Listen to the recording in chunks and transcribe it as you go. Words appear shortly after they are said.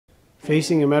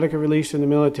Facing a medical release from the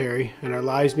military and our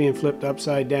lives being flipped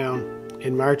upside down,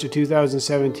 in March of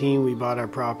 2017 we bought our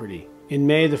property. In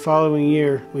May the following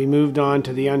year, we moved on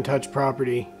to the untouched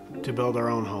property to build our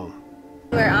own home.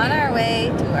 We're on our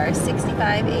way to our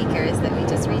 65 acres that we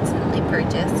just recently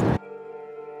purchased.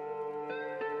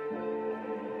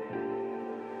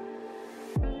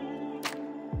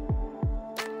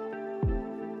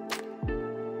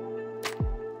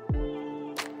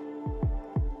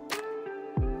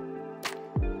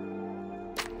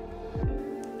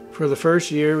 For the first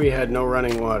year, we had no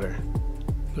running water.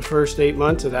 The first 8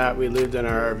 months of that, we lived in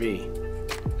our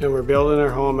RV. And we're building our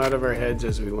home out of our heads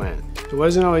as we went. It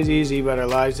wasn't always easy, but our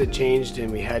lives had changed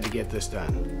and we had to get this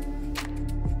done.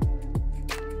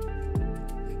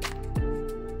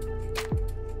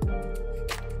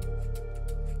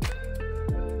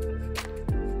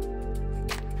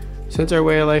 Since our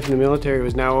way of life in the military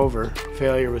was now over,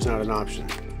 failure was not an option.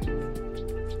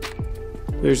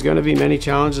 There's going to be many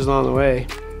challenges along the way,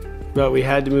 but we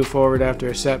had to move forward after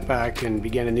a setback and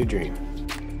begin a new dream.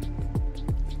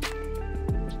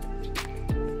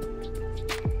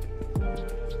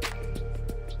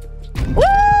 Woo!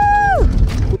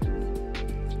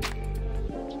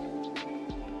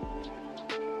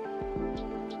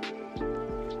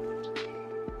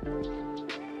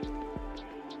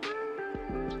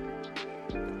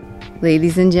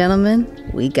 Ladies and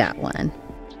gentlemen, we got one.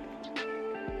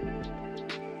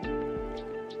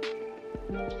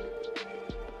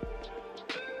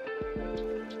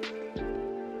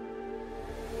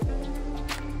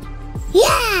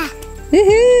 Yeah!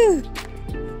 Woohoo!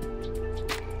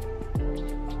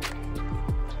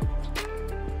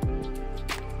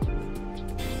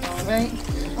 All right.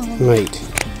 Right.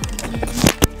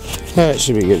 That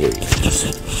should be good.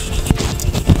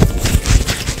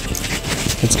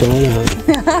 What's going on?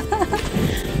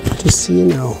 Just so you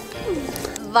know.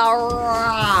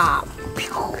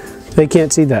 They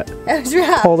can't see that.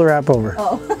 Pull the wrap over.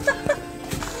 Oh.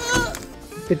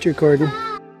 It's recording.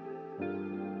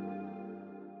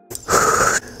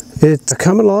 It's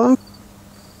coming along.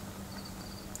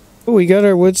 We got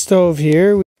our wood stove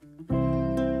here.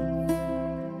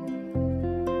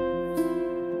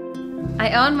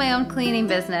 I own my own cleaning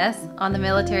business on the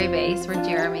military base where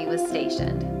Jeremy was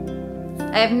stationed.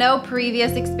 I have no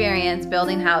previous experience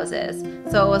building houses,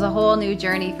 so it was a whole new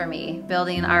journey for me,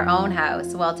 building our own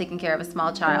house while taking care of a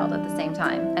small child at the same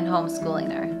time and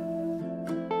homeschooling her.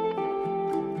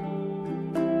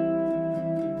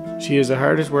 She is the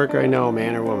hardest worker I know,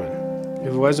 man or woman.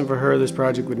 If it wasn't for her, this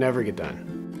project would never get done.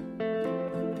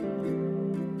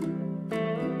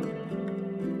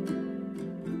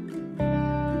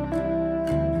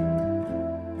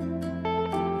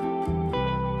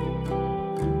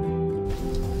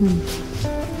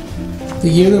 The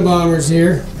Unabomber's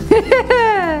here.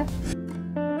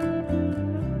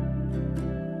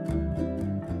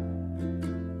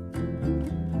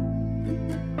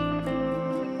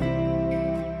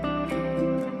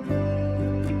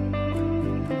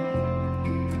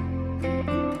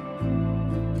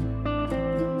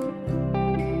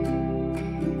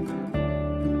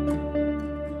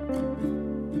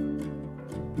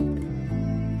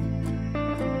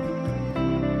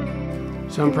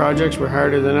 Some projects were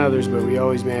harder than others, but we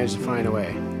always managed to find a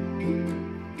way.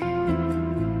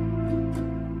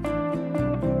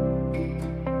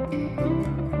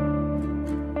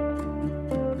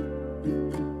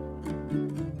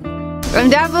 I'm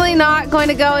definitely not going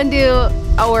to go and do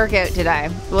a workout today.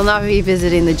 We'll not be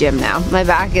visiting the gym now. My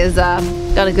back is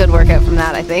got a good workout from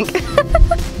that, I think.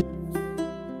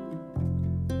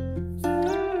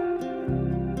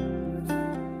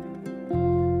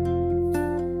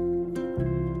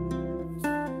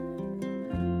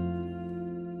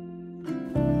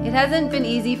 It hasn't been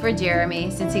easy for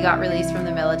Jeremy since he got released from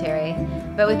the military,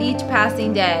 but with each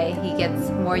passing day, he gets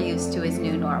more used to his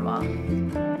new normal.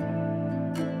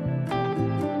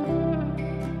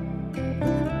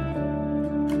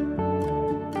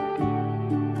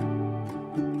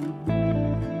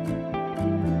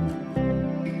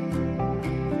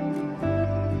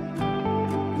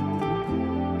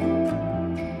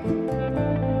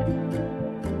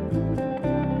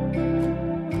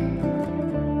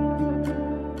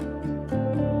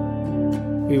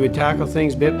 We would tackle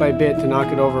things bit by bit to not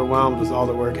get overwhelmed with all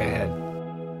the work ahead.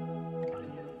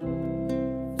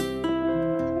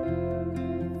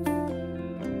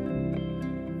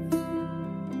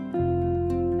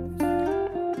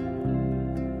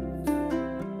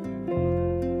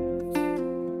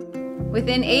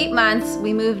 Within 8 months,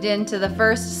 we moved into the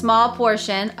first small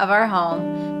portion of our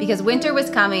home because winter was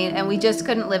coming and we just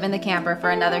couldn't live in the camper for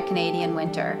another Canadian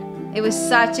winter. It was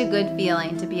such a good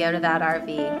feeling to be out of that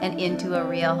RV and into a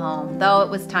real home, though it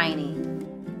was tiny.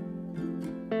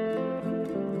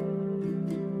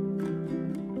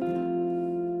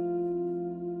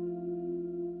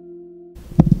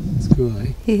 It's cool,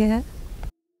 eh? Yeah.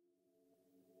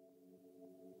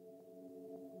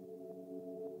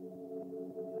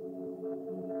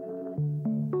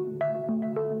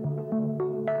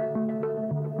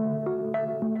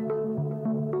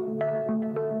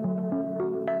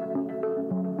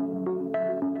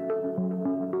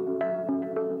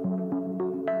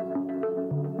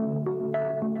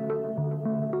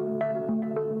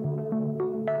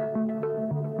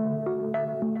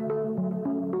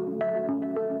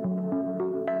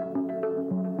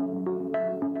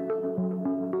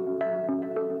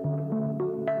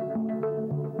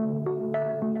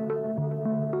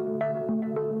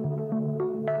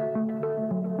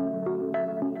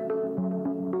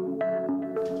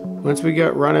 Once we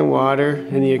got running water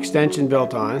and the extension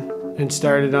built on and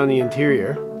started on the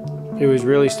interior, it was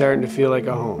really starting to feel like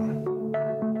a home.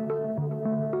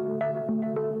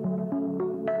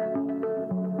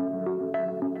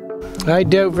 I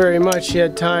doubt very much she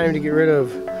had time to get rid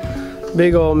of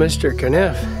big old Mr.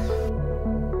 Kniff.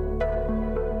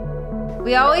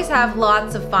 We always have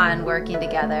lots of fun working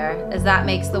together, as that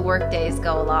makes the work days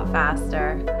go a lot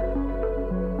faster.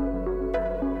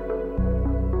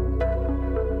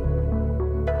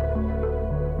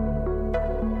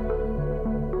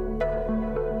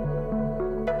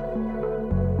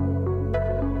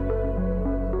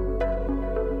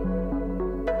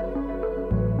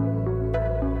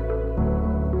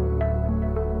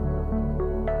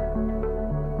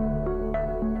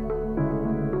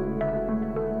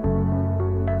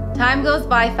 Time goes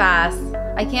by fast.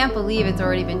 I can't believe it's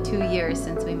already been 2 years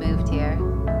since we moved here.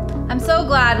 I'm so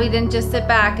glad we didn't just sit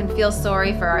back and feel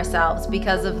sorry for ourselves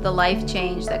because of the life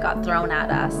change that got thrown at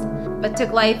us, but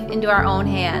took life into our own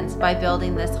hands by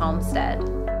building this homestead.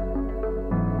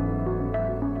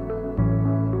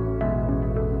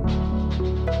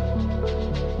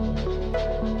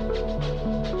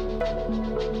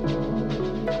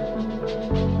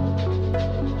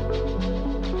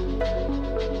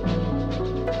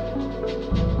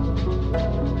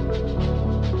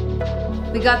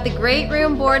 We got the great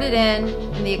room boarded in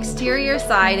and the exterior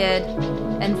sided,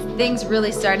 and things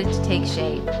really started to take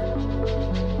shape.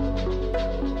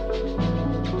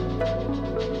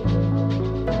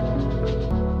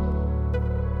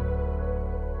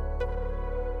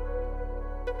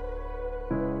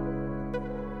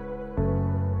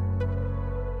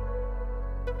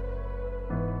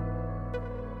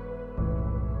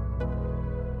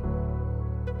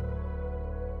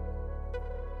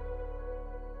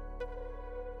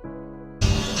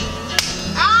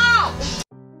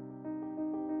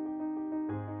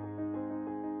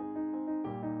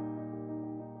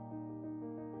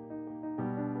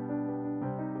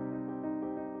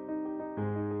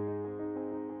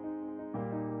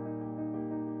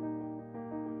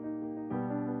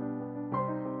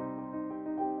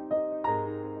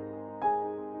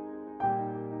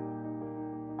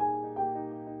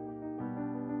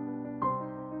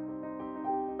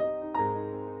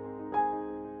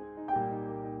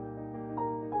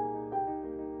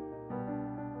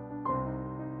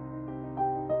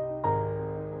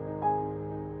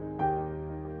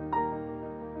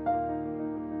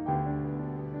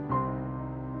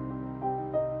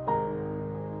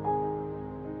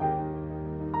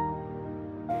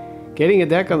 Getting a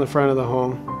deck on the front of the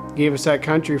home gave us that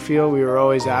country feel we were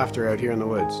always after out here in the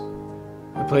woods.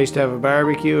 A place to have a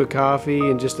barbecue, a coffee,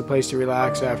 and just a place to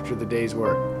relax after the day's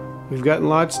work. We've gotten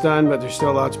lots done, but there's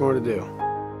still lots more to do.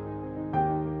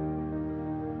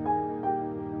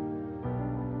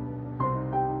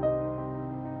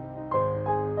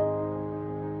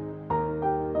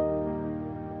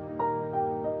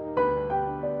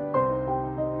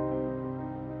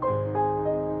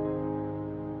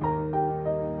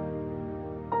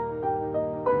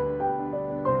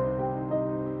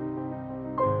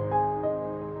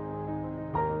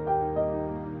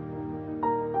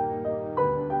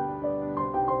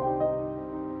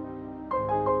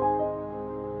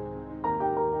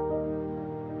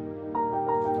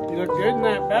 You look good in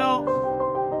that belt.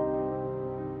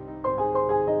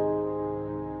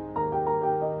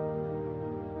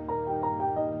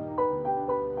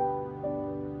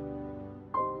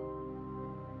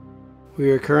 We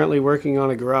are currently working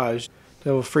on a garage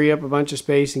that will free up a bunch of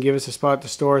space and give us a spot to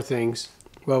store things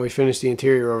while we finish the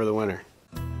interior over the winter.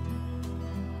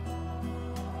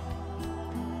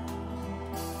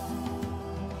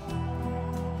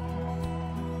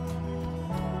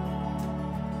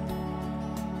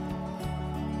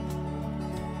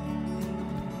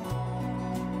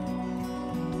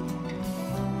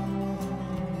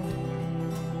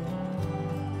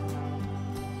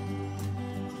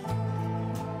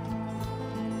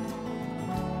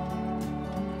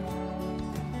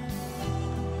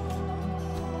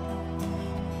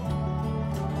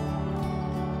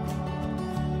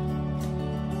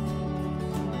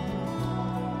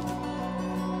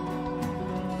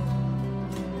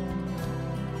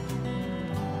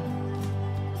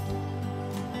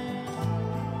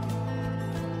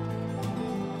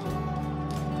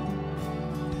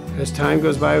 As time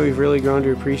goes by, we've really grown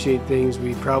to appreciate things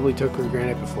we probably took for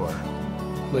granted before,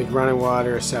 like running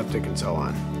water, a septic, and so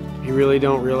on. You really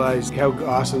don't realize how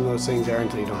awesome those things are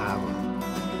until you don't have them.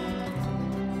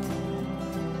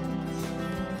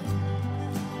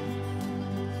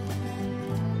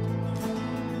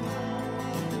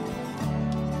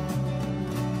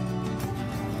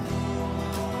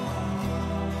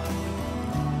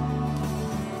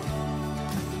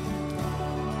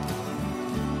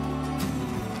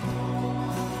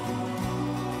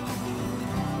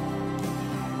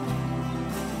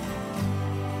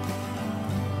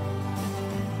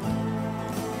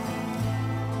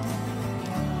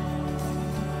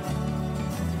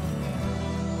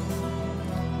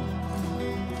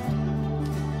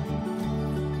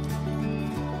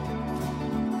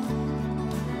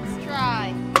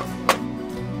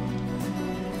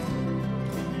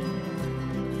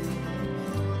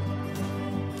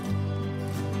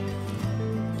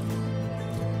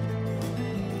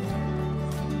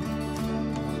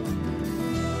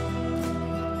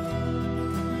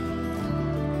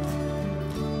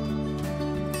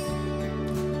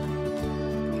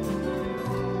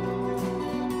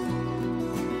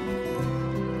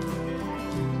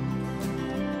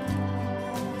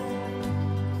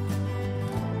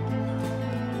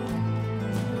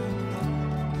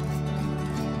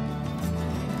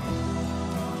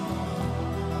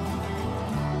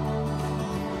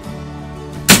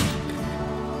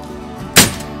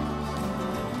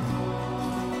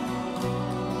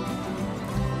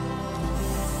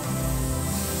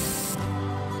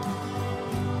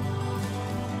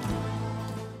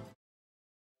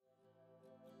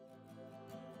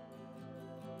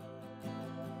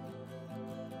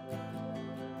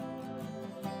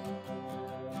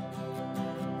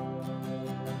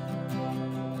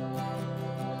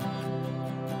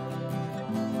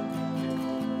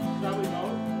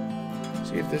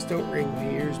 See if this don't ring my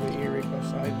ears, my ear right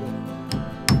outside.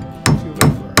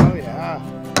 2x4. Oh yeah.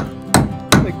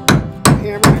 Like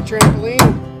hammering a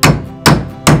trampoline.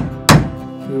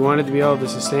 We wanted to be able to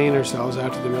sustain ourselves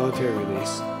after the military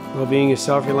release, while being as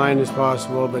self-reliant as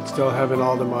possible, but still having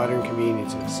all the modern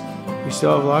conveniences. We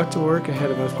still have a lot to work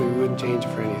ahead of us, but we wouldn't change it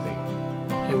for anything.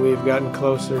 And we've gotten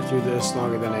closer through this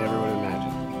longer than I ever would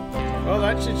imagine. Well,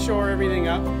 that should shore everything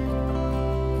up.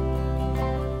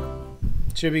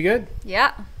 Should be good?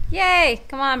 Yeah. Yay!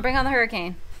 Come on, bring on the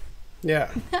hurricane.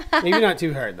 Yeah. Maybe not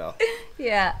too hard though.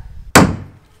 Yeah.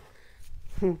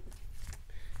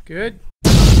 Good.